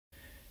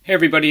Hey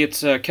everybody,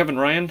 it's Kevin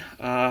Ryan.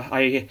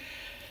 I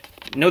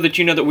know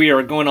that we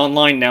are going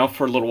online now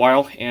for a little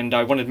while, and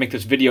I wanted to make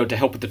this video to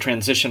help with the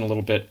transition a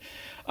little bit.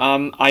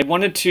 I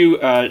wanted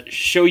to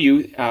show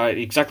you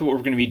exactly what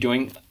we're going to be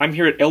doing. I'm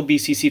here at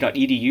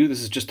lbcc.edu.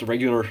 This is just the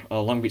regular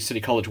Long Beach City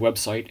College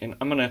website, and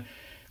I'm going to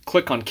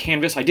click on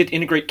Canvas. I did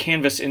integrate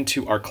Canvas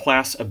into our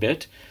class a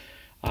bit.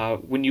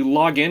 When you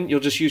log in, you'll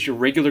just use your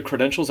regular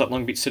credentials at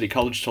Long Beach City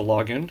College to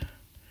log in.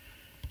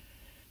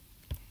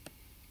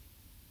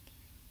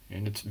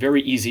 And it's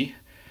very easy.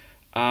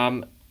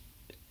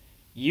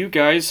 You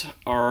guys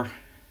are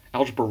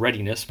Algebra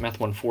Readiness, Math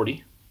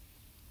 140.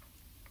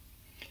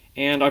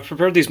 And I've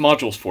prepared these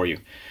modules for you.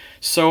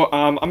 So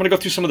I'm going to go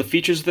through some of the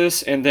features of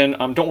this, and then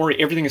don't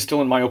worry, everything is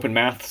still in My Open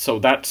Math, so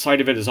that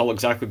side of it is all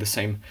exactly the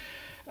same.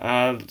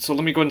 So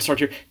let me go ahead and start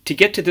here. To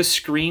get to this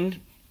screen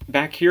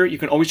back here, you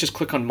can always just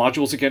click on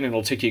Modules again, and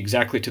it'll take you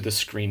exactly to this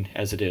screen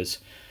as it is.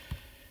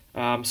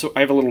 So I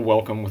have a little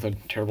welcome with a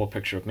terrible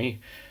picture of me.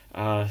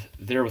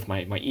 There with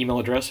my email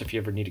address if you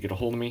ever need to get a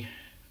hold of me.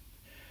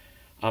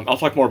 I'll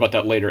talk more about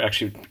that later.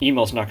 Actually,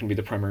 email is not going to be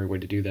the primary way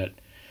to do that.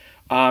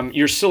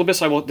 Your syllabus,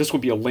 this will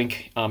be a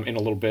link in a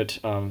little bit.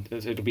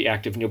 It'll be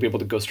active and you'll be able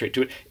to go straight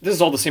to it. This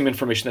is all the same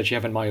information that you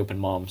have in My Open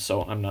Mom,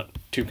 so I'm not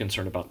too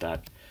concerned about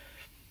that.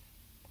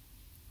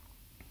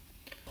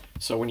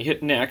 So when you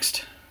hit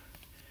next,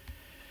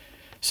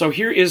 so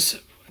here is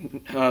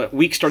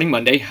week starting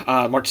Monday,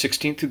 March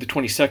 16th through the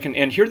 22nd,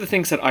 and here are the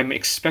things that I'm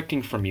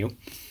expecting from you.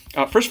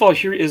 First of all,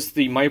 here is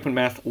the My Open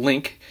Math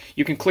link.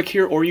 You can click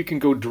here or you can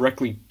go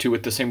directly to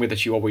it the same way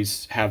that you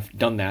always have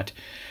done that.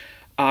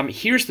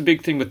 Here's the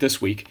big thing with this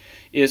week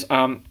is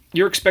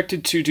you're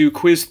expected to do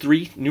quiz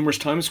 3 numerous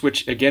times,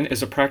 which again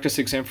is a practice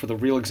exam for the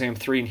real exam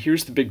 3, and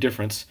here's the big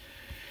difference.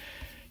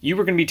 You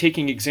are going to be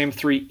taking exam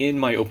 3 in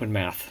My Open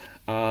Math.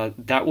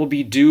 That will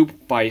be due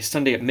by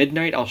Sunday at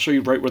midnight. I'll show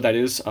you right where that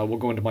is. We'll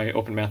go into My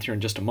Open Math here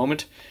in just a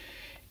moment.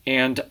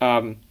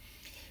 And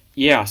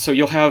yeah, so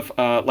you'll have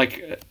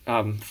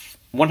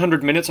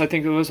 100 minutes, I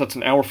think it was. That's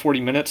an hour 40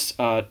 minutes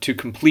to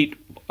complete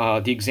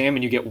the exam,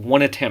 and you get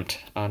one attempt,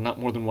 not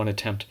more than one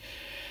attempt.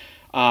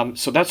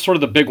 So that's sort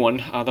of the big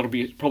one. That'll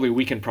be probably a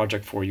weekend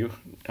project for you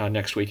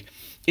next week.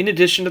 In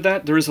addition to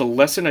that, there is a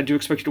lesson. I do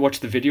expect you to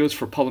watch the videos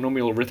for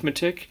polynomial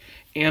arithmetic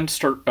and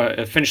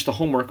finish the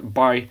homework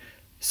by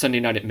Sunday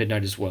night at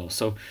midnight as well.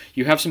 So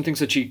you have some things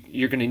that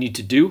you're going to need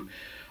to do.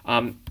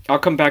 I'll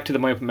come back to the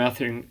My Open Math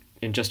thing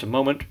in just a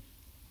moment.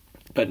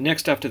 But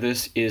next after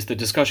this is the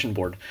discussion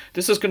board.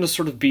 This is going to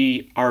sort of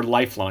be our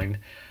lifeline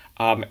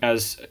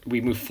as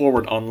we move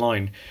forward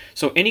online.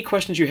 So any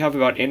questions you have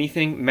about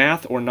anything,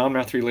 math or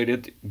non-math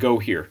related, go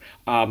here.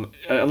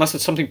 Unless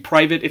it's something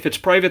private. If it's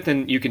private,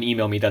 then you can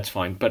email me, that's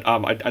fine. But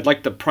I'd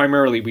like to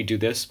primarily we do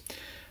this.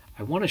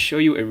 I want to show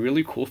you a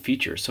really cool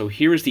feature. So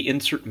here is the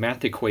insert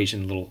math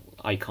equation little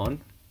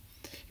icon.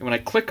 And when I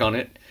click on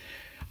it,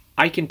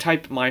 I can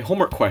type my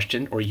homework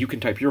question, or you can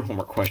type your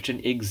homework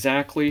question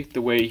exactly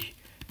the way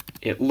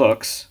it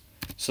looks,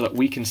 so that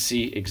we can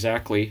see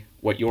exactly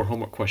what your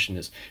homework question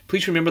is.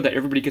 Please remember that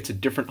everybody gets a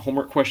different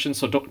homework question,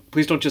 so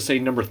please don't just say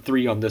number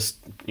 3 on this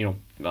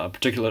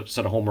particular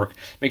set of homework.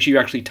 Make sure you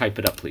actually type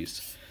it up,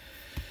 please.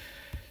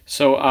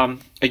 So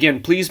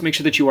again, please make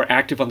sure that you are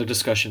active on the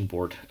discussion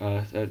board.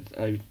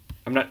 I'm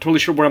not totally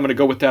sure where I'm going to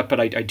go with that,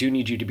 but I do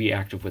need you to be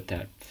active with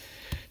that.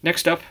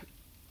 Next up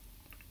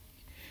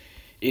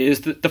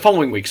is the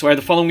following week. So I have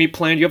the following week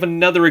planned. You have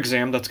another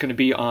exam that's going to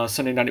be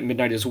Sunday night at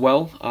midnight as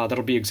well.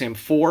 That'll be exam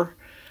 4.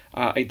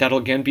 That'll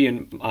again be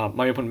in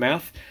My Open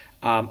Math.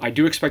 I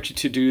do expect you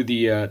to do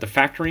the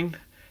factoring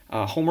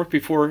homework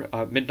before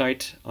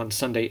midnight on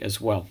Sunday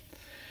as well.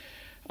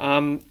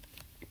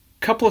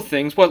 Couple of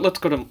things. Well, let's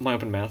go to My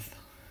Open Math.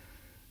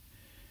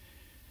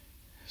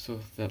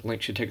 So that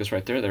link should take us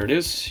right there. There it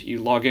is. You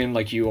log in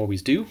like you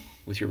always do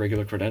with your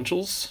regular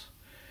credentials.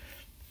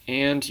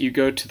 And you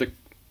go to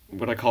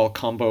what I call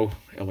combo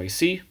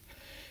LAC,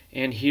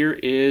 and here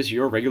is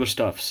your regular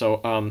stuff.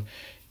 So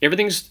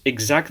everything's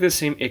exactly the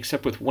same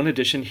except with one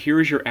addition. Here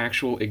is your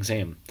actual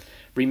exam.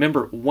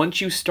 Remember, once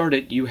you start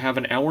it, you have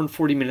an hour and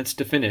 40 minutes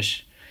to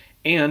finish,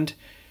 and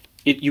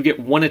you get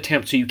one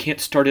attempt, so you can't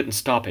start it and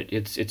stop it.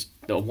 It's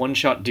a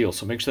one-shot deal,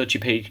 so make sure that you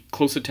pay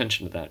close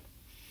attention to that.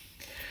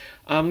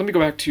 Let me go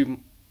back to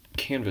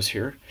Canvas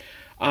here.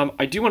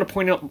 I do want to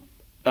point out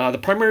the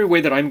primary way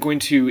that I'm going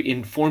to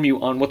inform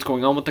you on what's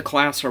going on with the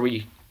class. Are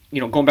we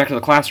going back to the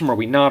classroom? Are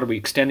we not? Are we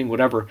extending?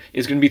 Whatever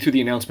is going to be through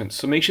the announcements.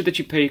 So make sure that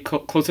you pay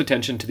close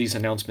attention to these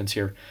announcements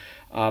here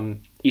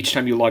each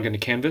time you log into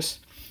Canvas.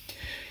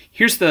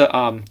 Here's the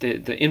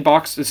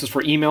inbox. This is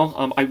for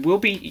email. I will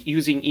be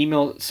using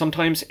email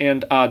sometimes,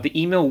 and the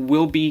email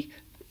will be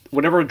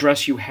whatever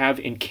address you have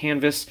in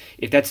Canvas.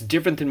 If that's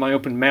different than My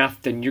Open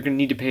Math, then you're going to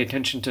need to pay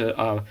attention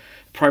to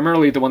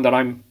primarily the one that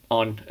I'm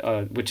on,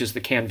 which is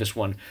the Canvas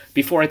one.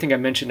 Before, I think I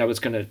mentioned I was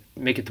going to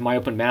make it the My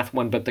Open Math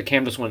one, but the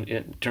Canvas one,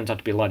 it turns out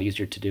to be a lot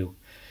easier to do.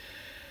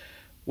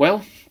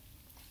 Well,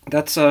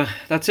 that's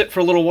it for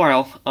a little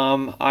while.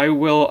 I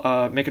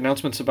will make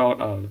announcements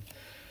about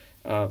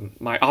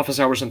my office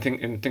hours and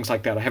things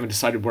like that. I haven't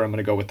decided where I'm going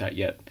to go with that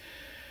yet.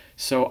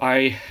 So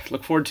I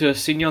look forward to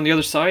seeing you on the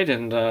other side,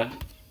 and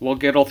we'll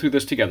get all through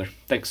this together.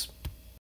 Thanks.